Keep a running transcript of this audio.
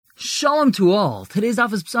Shalom to all. Today's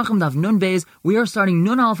daf is Pesachim daf Nun Beis. We are starting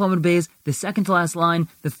Nun Aleph Amud Beis, the second to last line,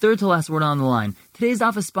 the third to last word on the line. Today's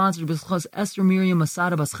daf is sponsored by Esther Miriam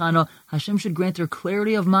Masada Baschana. Hashem should grant her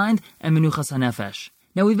clarity of mind and menuchas hanefesh.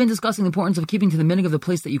 Now, we've been discussing the importance of keeping to the minig of the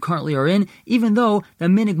place that you currently are in, even though the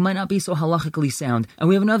minig might not be so halachically sound. And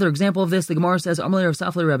we have another example of this. The Gemara says, Amalei Rav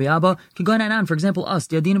Saflei Rabbi Abba, Kigonanan, for example, us,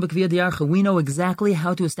 Diadina B'Kviyah Diarcha, we know exactly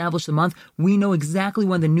how to establish the month. We know exactly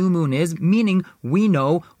when the new moon is, meaning we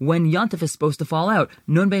know when Yantif is supposed to fall out.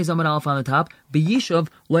 Nun Beis Amud Aleph on the top, B'Yishav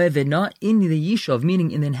Lo Yavidna, in the Yishav,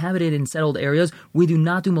 meaning in the inhabited and settled areas, we do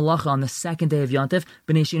not do malacha on the second day of Yantif,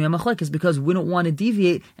 B'nei Shinei Machlekes, because we don't want to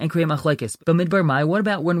deviate and create Machlekes. But Midbar Mai, what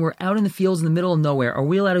about when we're out in the fields in the middle of nowhere? Are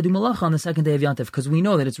we allowed to do malacha on the second day of Yantif? Because we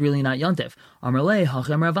know that it's really not Yantif. Amar lei,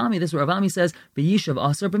 hachem Ravami, this is what Ravami says, B'Yishav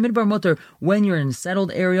Aser B'Midbar Mutter, when you're in a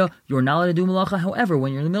settled area, you're not allowed to do malacha. However,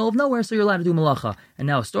 when you're in the middle of nowhere, so you're allowed to do malacha. And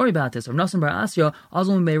now a story about this. Rav Nosson bar Asya,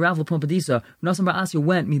 Azlum Bei Rav L'Pumpadisa. Rav Nosson bar Asya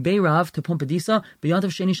went Mi Rav to Pumpadisa, B'Yantif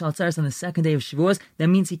Sheni Shal Tzaris on the second day of Shavuos. That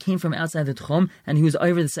means he came from outside the Tchum, and he was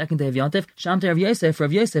over the second day of Yantif. Shamte Rav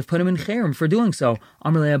Yosef put him in Cherem for doing so.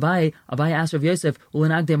 Amar lei Abai asked Rav Yosef,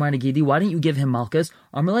 Ulanag de Marnagidi, why didn't you give him Malchus?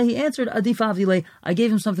 Amar lei, he answered, Adif Avdile, I gave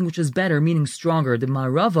him something which is better, meaning stronger. The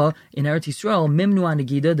Marava in Eretz Yisrael, Mimnu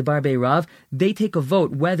Anagida, the Bar Bei Rav, they take a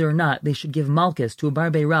vote whether or not they should give Malchus to a Bar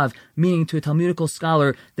Bei Rav, meaning to a Talmudical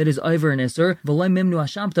scholar that is over an Isser, V'loi Mimnu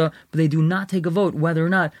Ashamta, but they do not take a vote whether or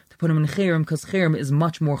not put him in Cherem, because Cherem is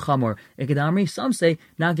much more chamor. Ikadamri, some say,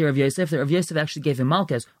 not the Rav Yosef, that Rav Yosef actually gave him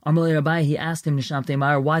Malchus. Amalei Rabbi, he asked him, Nisham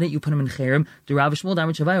Teimar, why didn't you put him in Cherem? The Rav Shmuel,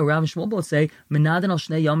 Damar Chavai, Rav Shmuel both say, Menadan al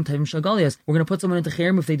Shnei Yom Tevim Shagalias. We're going to put someone into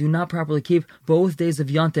Cherem if they do not properly keep both days of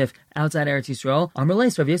Yontif outside Eretz Yisrael.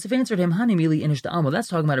 Amalei, Rav Yosef answered him, Hani Mili Inish Da'amo. That's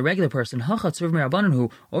talking about a regular person. Hachat Serv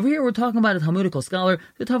Merabananhu. Over here, we're talking about a Talmudical scholar.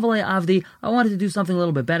 The Tavalei Avdi, I wanted to do something a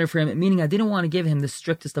little bit better for him, meaning I didn't want to give him the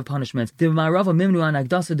strictest of punishments. The Marava Mimnu an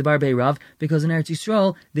Agdasa de Bar Bei Rav, because in Eretz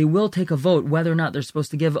Yisrael, they will take a vote whether or not they're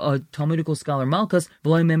supposed to give a Talmudical scholar Malchus,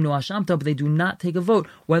 but they do not take a vote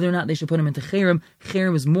whether or not they should put him into Cherem.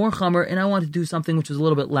 Cherem is more chamer, and I wanted to do something which was a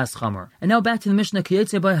little bit less chamer. And now back to the Mishnah,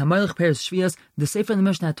 the Sefer in the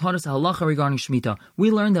Mishnah had taught us a halacha regarding Shemitah.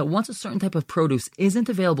 We learned that once a certain type of produce isn't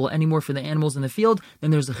available anymore for the animals in the field,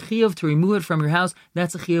 then there's a chiyuv to remove it from your house.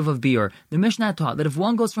 That's a chiyuv of biur. The Mishnah had taught that if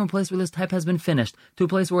one goes from a place where this type has been finished to a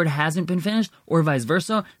place where it hasn't been finished, or vice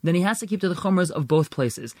versa, then he has to keep to the chumras of both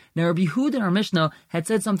places. Now, Rabbi Yehuda in our Mishnah had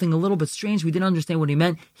said something a little bit strange. We didn't understand what he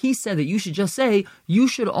meant. He said that you should just say, you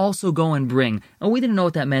should also go and bring. And we didn't know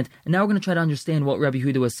what that meant, and now we're going to try to understand what Rabbi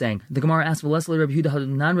Yehuda was saying. The Gemara asked, Rabbi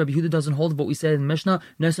Yehuda doesn't hold what we said in the Mishnah.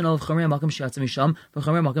 We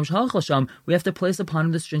have to place upon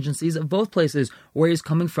him the stringencies of both places, where he's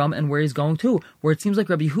coming from and where he's going to, where it seems like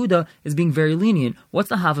Rabbi Yehuda is being very lenient. What's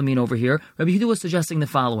the hava mean over here? Rabbi Yehuda was suggesting the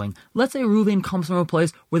following. Let's say Reuven comes from a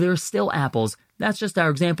place where there are still apples. That's just our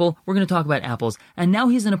example. We're going to talk about apples. And now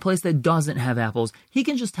he's in a place that doesn't have apples. He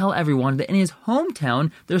can just tell everyone that in his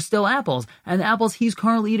hometown, there's still apples. And the apples he's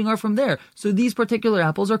currently eating are from there. So these particular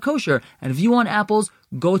apples are kosher. And if you want apples,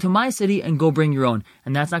 go to my city and go bring your own.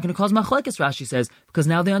 And that's not going to cause machlekes, Rashi says, because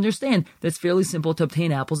now they understand that it's fairly simple to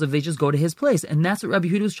obtain apples if they just go to his place. And that's what Rabbi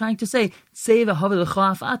Yehuda was trying to say.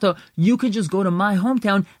 You can just go to my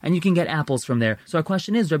hometown and you can get apples from there. So our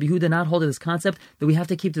question is, Rabbi Yehuda not hold to this concept that we have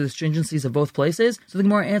to keep to the stringencies of both places? So the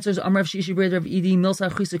Gemara answers, Amrav Shishi Braid Rav Idi Milsa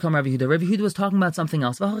Chisikam Rabbi Yehuda. Rabbi Yehuda was talking about something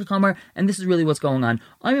else. And this is really what's going on.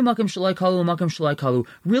 Really,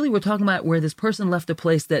 we're talking about where this person left a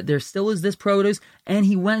place that there still is this produce, and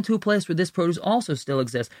he went to a place where this produce also still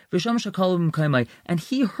exists. And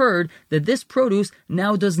he heard that this produce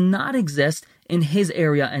now does not exist in his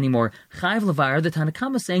area anymore. Chayv Levar, the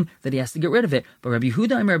Tanakama, is saying that he has to get rid of it. But Rabbi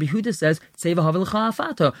Yehuda says,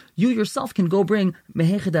 you yourself can go bring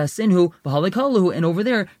Mehecheda Sinhu, Bahalikaluhu, and over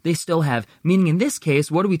there they still have. Meaning in this case,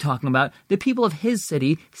 what are we talking about? The people of his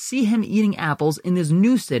city see him eating apples in this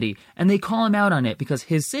new city, and they call him out on it because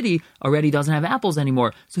his city already doesn't have apples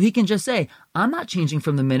anymore. So he can just say, I'm not changing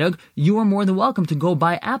from the minhag. You are more than welcome to go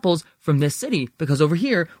buy apples from this city, because over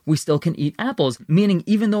here we still can eat apples. Meaning,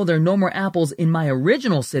 even though there are no more apples in my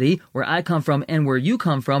original city, where I come from and where you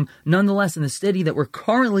come from, nonetheless in the city that we're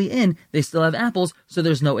currently in, they still have apples, so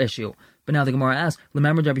there's no issue. But now the Gemara asks,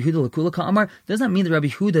 remember Rabbi Yehuda l'kula ka'amar? Does that mean that Rabbi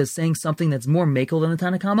Yehuda is saying something that's more makel than the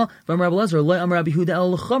Tana Kama? Rabbi Elazar, lo amar Rabbi Yehuda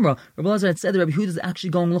el l'chumra. Rabbi Elazar had said that Rabbi Yehuda is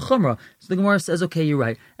actually going l'chumra. So the Gemara says, okay, you're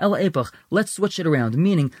right. El epach, let's switch it around.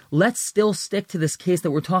 Meaning, let's still stick to this case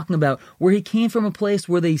that we're talking about, where he came from a place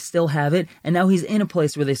where they still have it, and now he's in a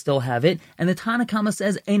place where they still have it. And the Tana Kama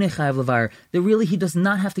says, Eine chayav levar, that really he does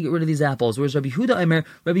not have to get rid of these apples. Whereas Rabbi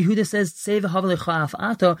Yehuda says, Seiv ha'avalecha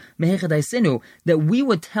af'ato mehechadai sinu, that we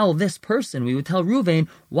would tell this person, we would tell Ruvain,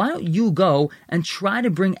 why don't you go and try to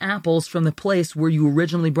bring apples from the place where you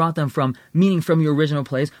originally brought them from, meaning from your original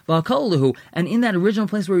place, and in that original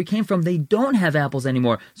place where you came from, they don't have apples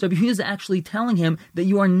anymore. So Rabbi Yehuda is actually telling him that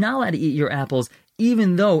you are not allowed to eat your apples,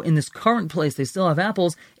 even though in this current place they still have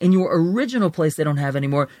apples, in your original place they don't have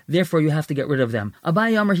anymore, therefore you have to get rid of them.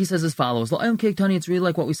 Abai Yamar, he says as follows, it's really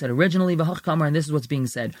like what we said originally, and this is what's being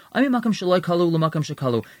said. He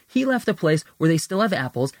left a place where they still have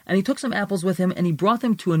apples, and he took some apples with him, and he brought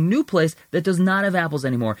them to a new place that does not have apples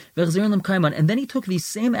anymore. And then he took these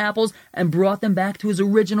same apples and brought them back to his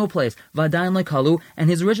original place, and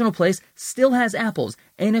his original place still has apples.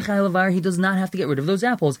 He does not have to get rid of those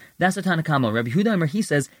apples. That's the Tana Kama. Rabbi Yehuda, he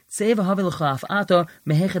says,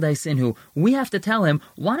 we have to tell him,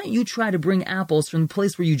 why don't you try to bring apples from the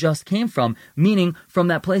place where you just came from, meaning from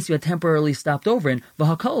that place you had temporarily stopped over in,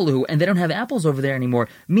 and they don't have apples over there anymore,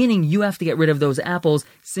 meaning you have to get rid of those apples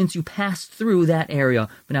since you passed through that area.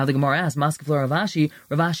 But now the Gemara asks, Ravashi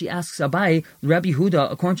asks Abai, Rabbi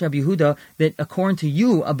Yehuda, according to Rabbi Yehuda, that according to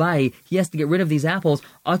you, Abai, he has to get rid of these apples.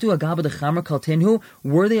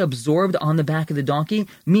 Were they absorbed on the back of the donkey?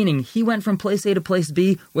 Meaning, he went from place A to place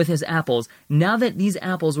B with his apples. Now that these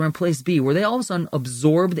apples were in place B, were they all of a sudden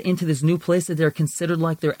absorbed into this new place that they're considered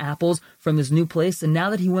like their apples from this new place? And now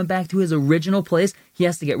that he went back to his original place, he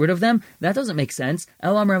has to get rid of them? That doesn't make sense.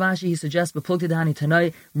 Elam Ravashi, he suggests,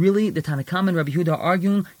 Tanai, really, the Tanakam and Rabbi Yehuda are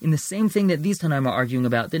arguing in the same thing that these Tanaim are arguing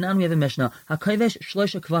about. Then now we have a Mishnah.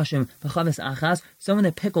 Someone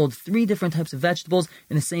that pickled 3 different types of vegetables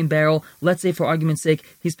in the same barrel. Let's say, for argument's sake,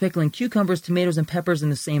 he's pickling cucumbers, tomatoes, and peppers in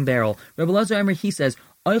the same barrel. Rabbi Elazar, he says,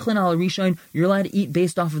 Oichlin al Rishon, you're allowed to eat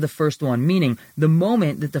based off of the first one, meaning the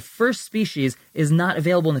moment that the first species is not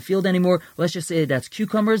available in the field anymore, let's just say that's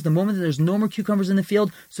cucumbers, the moment that there's no more cucumbers in the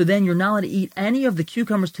field, so then you're not allowed to eat any of the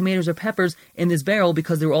cucumbers, tomatoes, or peppers in this barrel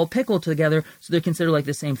because they were all pickled together, so they're considered like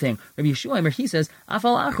the same thing. Rabbi Yeshua, he says,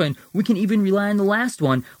 Afal Achron, we can even rely on the last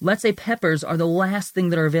one. Let's say peppers are the last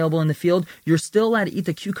thing that are available in the field, you're still allowed to eat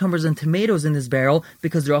the cucumbers and tomatoes in this barrel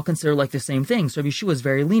because they're all considered like the same thing. So Rabbi Yeshua is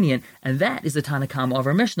very lenient, and that is the Tanakam of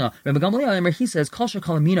our Mishnah. Rabbi Gamliel, he says,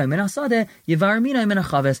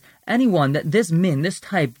 anyone that this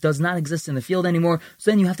type does not exist in the field anymore,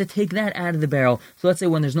 so then you have to take that out of the barrel. So let's say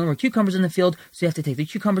when there's no more cucumbers in the field, so you have to take the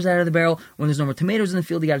cucumbers out of the barrel. When there's no more tomatoes in the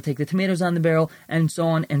field, you got to take the tomatoes out of the barrel, and so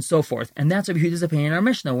on and so forth. And that's Rabbi Yehuda's opinion in our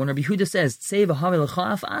Mishnah. When Rabbi Yehuda says,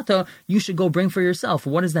 you should go bring for yourself.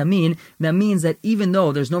 What does that mean? That means that even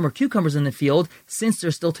though there's no more cucumbers in the field, since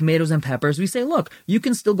there's still tomatoes and peppers, we say, look, you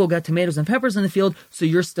can still go get tomatoes and peppers in the field, so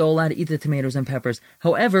you're still allowed to eat the tomatoes and peppers.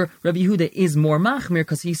 However, Rabbi Yehuda is more machmir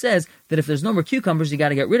because he says that if there's no more cucumbers, you got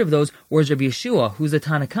to get rid of those. Whereas Rabbi Yeshua, who's a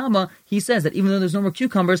Tanakama, he says that even though there's no more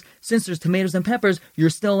cucumbers, since there's tomatoes and peppers, you're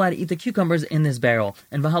still allowed to eat the cucumbers in this barrel.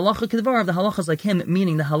 And v'halacha kedvar, the halacha is like him,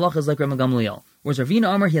 meaning the halacha is like Rabbi Gamliel. Whereas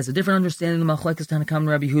Ravina Amar, he has a different understanding of the machlekes Tanakam and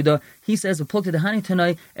Rabbi Yehuda. He says, "V'plukta dehani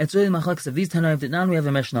tanai." It's really the machlekes of these tanaim that now we have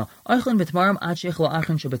a Mishnah. Eichlin b'tmaram ad sheich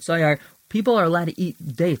la'achin shebetzayar. People are allowed to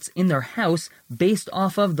eat dates in their house based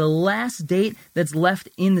off of the last date that's left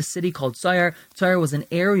in the city called Tsayar. Tsayar was an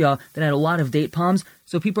area that had a lot of date palms.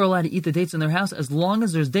 So people are allowed to eat the dates in their house as long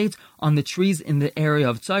as there's dates on the trees in the area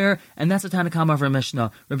of Tsayar, and that's a Tanakama of our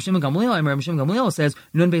Mishnah. Rabbi Shimon Gamliel says,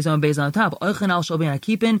 Nun beis on the top, Oichan al shel ben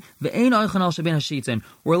hakipin, ve'ein oichan al shel ben hashitzin.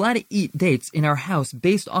 We're allowed to eat dates in our house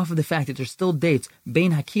based off of the fact that there's still dates,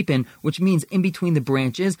 bein hakipin, which means in between the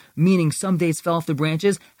branches, meaning some dates fell off the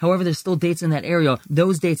branches, however there's still dates in that area,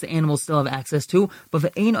 those dates the animals still have access to, but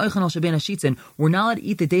ve'ein oichan al shel ben hashitzin, we're not allowed to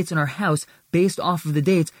eat the dates in our house based off of the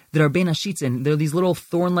dates that are bein hashitzin. They're these little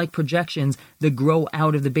thorn-like projections that grow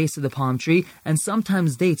out of the base of the palm tree, and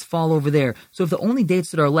sometimes dates fall over there. So if the only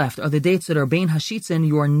dates that are left are the dates that are bein hashitzin,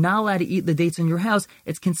 you are not allowed to eat the dates in your house.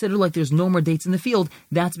 It's considered like there's no more dates in the field.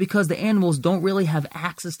 That's because the animals don't really have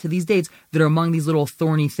access to these dates that are among these little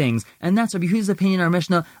thorny things. And that's Rabbi Yehuda's opinion in our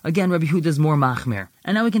Mishnah. Again, Rabbi Yehuda is more machmir.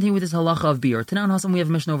 And now we continue with this halacha of beer. Tanan Hasam, we have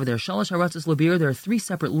a Mishnah over there. Shalosh haratzos lebir. There are 3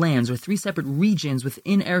 separate lands or 3 separate regions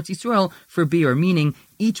within Eretz Yisrael for beer, meaning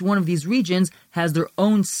each one of these regions has their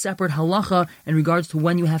own separate halacha in regards to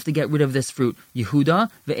when you have to get rid of this fruit. Yehuda,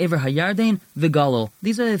 ve'ever hayarden, ve'galil.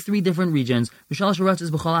 These are the three different regions.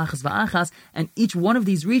 And each one of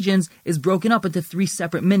these regions is broken up into three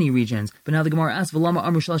separate mini regions. But now the Gemara asks,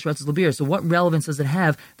 so what relevance does it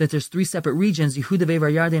have that there's three separate regions, Yehuda,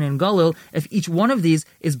 ve'ever hayarden, and Galil, if each one of these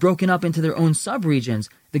is broken up into their own sub-regions?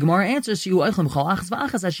 The Gemara answers, it's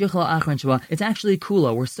actually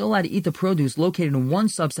kula. We're still allowed to eat the produce located in one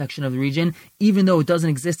subsection of the region, even though it doesn't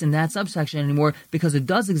exist in that subsection anymore, because it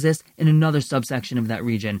does exist in another subsection of that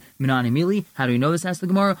region. Minan Emili, how do we know this? Asks the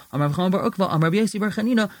Gemara. The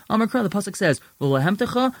pasuk says,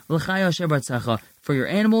 for your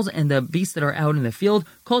animals and the beasts that are out in the field,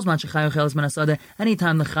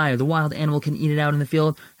 anytime the chaya, the wild animal, can eat it out in the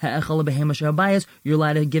field, you're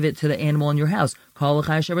allowed to give it to the animal in your house.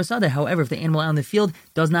 However, if the animal out in the field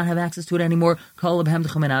does not have access to it anymore, so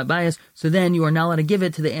then you are not allowed to give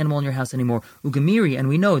it to the animal in your house anymore. Ugamiri, and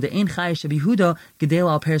we know the animals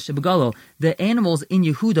in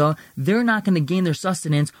Yehuda, they're not going to gain their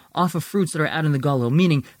sustenance off of fruits that are out in the Galil,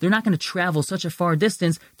 meaning they're not going to travel such a far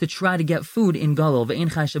distance to try to get food in Galil. And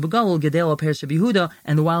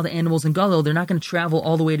the wild animals in Galil, they're not going to travel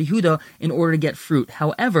all the way to Yehuda in order to get fruit.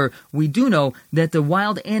 However, we do know that the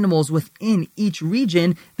wild animals within each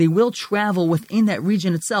region, they will travel within that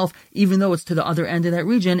region itself, even though it's to the other end of that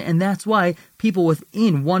region, and that's why people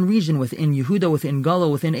within one region, within Yehuda, within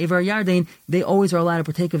Galil, within Evar Yarden, they always are allowed to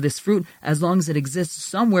partake of this fruit as long as it exists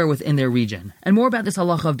somewhere within their region. And more about this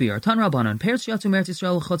halacha of beer. Tan Rabbanan, Peretz Yatzu Meretz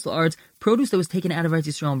Yisrael Chutz La'aretz, produce that was taken out of Eretz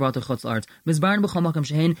Yisrael and brought to Chutz La'aretz. Mizbaran b'chol makam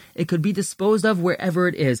shehin, it could be disposed of wherever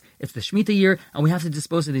it is. It's the Shemitah year, and we have to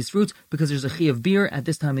dispose of these fruits because there's a chi of beer at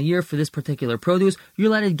this time of year for this particular produce. You're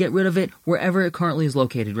allowed to get rid of it wherever it currently is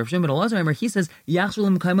located. Rav Shimon ben Elazar, he says,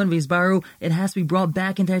 Yachshul Kaiman v'Yizbaru, it has to be brought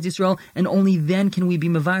back into Eretz Yisrael, and only then can we be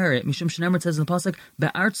mevayer it. Mishum Shenemar says in the pasuk,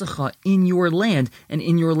 Be'artzacha, in your land, and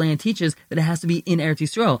in your land teaches that it has to be in Eretz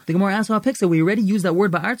Yisrael. The Gemara asks Ha'piksa, we already used that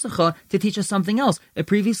word Be'artzacha to teach us something else. It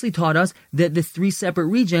previously taught us that the three separate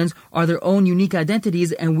regions are their own unique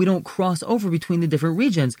identities, and we don't cross over between the different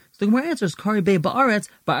regions. So the Gemara answers, Kari Be Ba'aretz,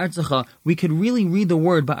 Ba'artzacha. We could really read the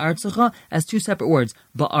word Ba'artzacha as two separate words,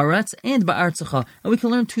 Ba'aretz and Ba'artzacha, and we can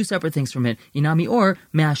learn two separate things from it. Inami or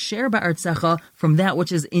Me'asher Ba'artzacha, from that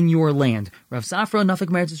which is in your land. Rav Safra, Nafik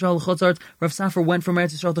Meretz Yisrael L'Chotzart, Rav Safra went from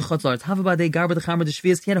Meretz Yisrael to Chotzart. Havabadei Garba the Chamer the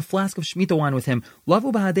Shvias, he had a flask of Shemitah wine with him.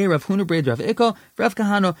 Lavu Bahadei Rav Huna Braid Rav Ika, Rav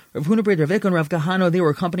Kahano, Rav Huna Braid Rav Ika, and Rav Kahano, they were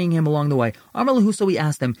accompanying him along the way. Amar Lahu, so we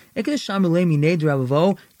asked them, Ikedesh Shamilei Minei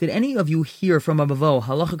Rabavo, did any of you hear from Abavo,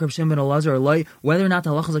 Halacha Rav Shimon ben Elazar, or whether or not the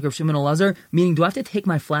halacha is like Rav Shimon ben Elazar, meaning do I have to take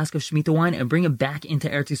my flask of Shemitah wine and bring it back into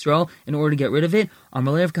Eretz Yisrael in order to get rid of it?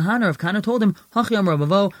 Amar Rav Kahana, Rav Kahana told him, Hachi Amar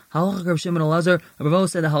Abavo, Halacha Rav Shimon ben Elazar. Abavo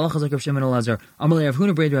said the halacha is like Rav Shimon ben Elazar. Amar Rav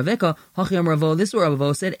Huna Braid Rav Ika, Hachi Amar Abavo, this is where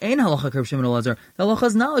Abavo said, Ein halacha Rav Shimon ben Elazar. The halacha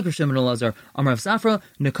is not like Rav Shimon ben Elazar. Amar Rav Safra,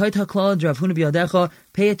 Nekait HaKlal Rav Huna Biyadecha,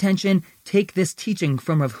 pay attention, take this teaching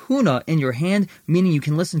from Rav Huna in your hand, meaning you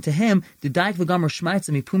can listen to him,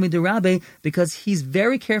 because he's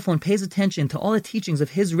very careful and pays attention to all the teachings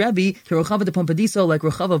of his Rebbe, like Rechava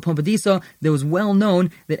of Pompadiso, that was well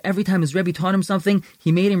known that every time his Rebbe taught him something,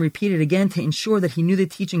 he made him repeat it again to ensure that he knew the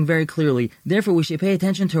teaching very clearly. Therefore, we should pay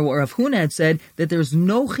attention to what Rav Huna had said, that there's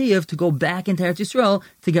no chiyuv to go back into Eretz Yisrael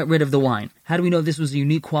to get rid of the wine. How do we know this was a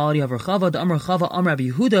unique quality of Rechava? The Amar Rechava, Rabbi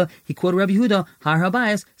Yehuda, he quoted Rabbi Yehuda, Har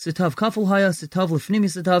Habayis, Sitav Kafel Haya, Sitav Lefnimi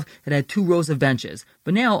Sitav, it had 2 rows of benches.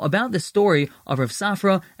 But now, about the story of Rav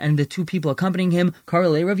Safra and the 2 people accompanying him,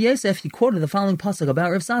 Karele Rav Yosef, he quoted the following pasuk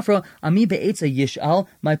about Rav Safra, Ami be'etza yish'al,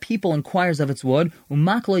 my people inquires of its wood,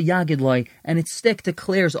 umakla yagidlai, and its stick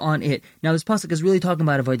declares on it. Now this pasuk is really talking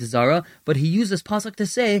about Avodah Zarah, but he used this pasuk to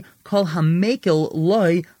say, Kol hamekel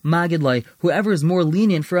loi magidlai, whoever is more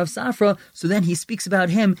lenient for Rav Safra, so then he speaks about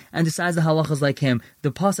him and decides the halachas like him.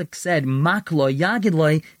 The pasuk said, makla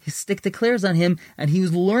yagidlai, his stick declares on him, and he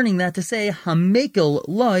was learning that to say, hamekel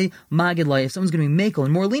loi magidlai, if someone's going to be mekel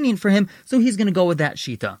and more lenient for him, so he's going to go with that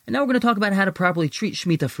shita. And now we're going to talk about how to properly treat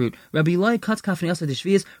Shemitah fruit. Rabbi Eli cuts kafniyasa de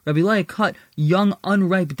shvius. Rabbi Eli cut young,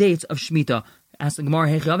 unripe dates of Shemitah. Ask the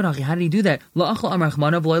Gemara, how did he do that?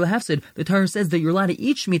 The Torah says that you're allowed to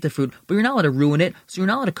eat Shemitah fruit, but you're not allowed to ruin it, so you're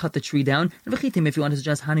not allowed to cut the tree down. And if you want to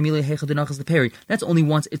suggest, that's only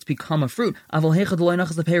once it's become a fruit. But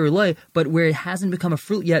where it hasn't become a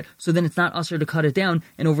fruit yet, so then it's not usher to cut it down,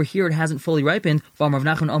 and over here it hasn't fully ripened.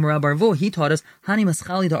 He taught us,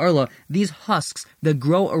 these husks that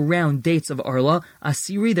grow around dates of arla,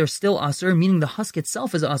 asiri, they're still usher, meaning the husk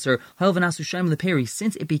itself is usher.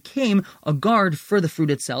 Since it became a guard guard for the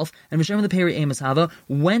fruit itself. And V'shem the peri emes hava,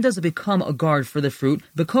 when does it become a guard for the fruit?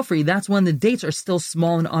 The kufri, that's when the dates are still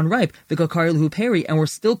small and unripe. The kakari lahu peri, and we're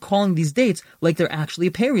still calling these dates like they're actually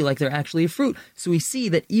a peri, like they're actually a fruit. So we see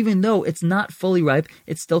that even though it's not fully ripe,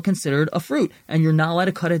 it's still considered a fruit, and you're not allowed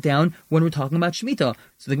to cut it down when we're talking about Shemitah.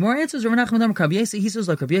 So the Gemara answers, Rav Nachman Amar Rabbi Yossi, he says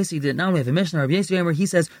like Rabbi Yossi did. Now we have a Mishnah, Rabbi Yossi where he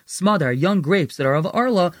says, Smadar, young grapes that are of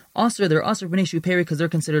Arla, Aser, they're Aser b'nei shu peri because they're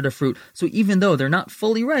considered a fruit. So even though they're not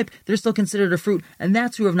fully ripe, they're still considered a fruit, and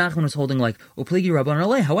that's who Rav Nachman was holding like, Upligi Rabban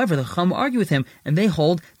Alei. However, the Chum argue with him, and they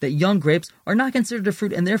hold that young grapes are not considered a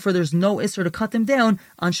fruit, and therefore there's no Isser to cut them down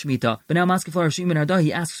on Shemitah. But now Maskefar Rav Shimon Arda,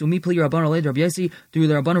 he asks, Umi Pligi Rabban Alei Rabbi Yossi, do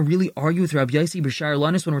the Rabbanan really argue with Rabbi Yossi b'shar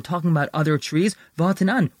lanis when we're talking about other trees?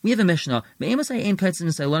 V'hatanan, we have a Mishnah. Me'emasai ein kaitzin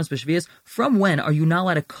esai lanis b'shvius. From when are you not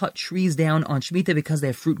allowed to cut trees down on Shemitah because they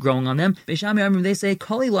have fruit growing on them? They say,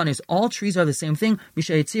 Kali lanis, all trees are the same thing.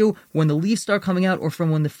 Mishayitziu, when the leaves start coming out or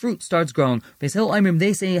from when the fruit starts growing. They say,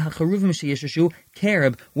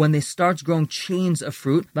 Carib, when they starts growing chains of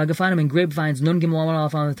fruit. Vagafanim and grapevines, nun gimel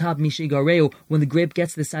alaf on the top, mishigareu, when the grape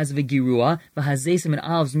gets the size of a girua. Vahazesim and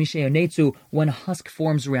olives, mishayonetsu, when a husk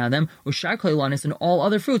forms around them. Ushar Kali lanis, and all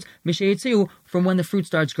other fruits, mishayitziu, from when the fruit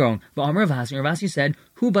starts growing. But Amar Ravasi said,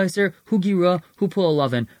 Hu Baiser, Hu Girua, Hu Pul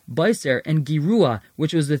Halavan. Baiser and Girua,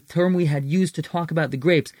 which was the term we had used to talk about the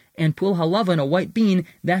grapes, and Pul Halavan, a white bean,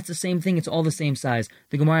 that's the same thing, it's all the same size.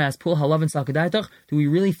 The Gemara asks, Pul Halavan Salkadaitach, do we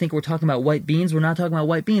really think we're talking about white beans? We're not talking about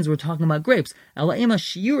white beans, we're talking about grapes. Alaima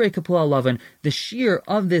Shiure Kapul Halavan, the shear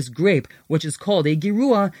of this grape, which is called a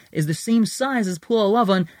Girua, is the same size as Pul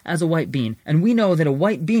Halavan as a white bean. And we know that a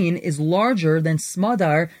white bean is larger than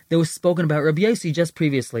Smadar that was spoken about Rabbi Yossi just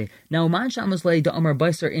previously. Now, Man Shamaslei da Amar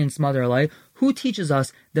Baiser in Smadar Lai, who teaches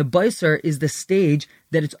us that Baiser is the stage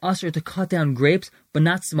that it's usher to cut down grapes, but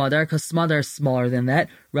not Smadar, because Smadar is smaller than that?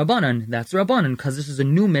 Rabbanan, that's Rabbanan, because this is a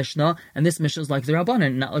new Mishnah, and this Mishnah is like the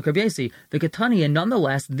Rabbanan, not like Rabbi Yossi. The Ketania,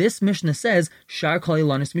 nonetheless, this Mishnah says, Shar Kali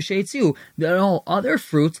Lanis Mishaitziu, that all other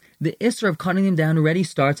fruits, the Isra of cutting them down already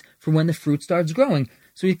starts from when the fruit starts growing.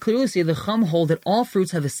 So we clearly see the Chum hold that all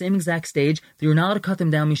fruits have the same exact stage, that you're not allowed to cut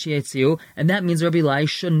them down Mishietziu, and that means Rabbi Lai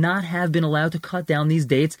should not have been allowed to cut down these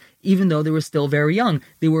dates, even though they were still very young.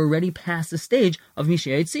 They were already past the stage of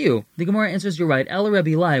Mishietziu. The Gemara answers, you're right. Ela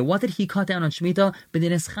Rabbi Lai, what did he cut down on Shemitah? But the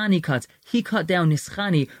Nischani cuts. He cut down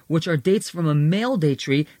Nischani, which are dates from a male date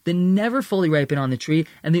tree that never fully ripen on the tree,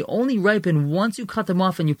 and they only ripen once you cut them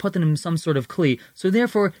off and you put them in some sort of kli. So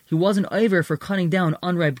therefore, he wasn't over for cutting down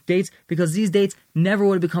unripe dates, because these dates never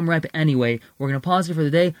would have become ripe anyway. We're going to pause here for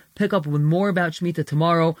the day, pick up with more about Shemitah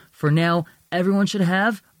tomorrow. For now, everyone should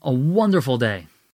have a wonderful day.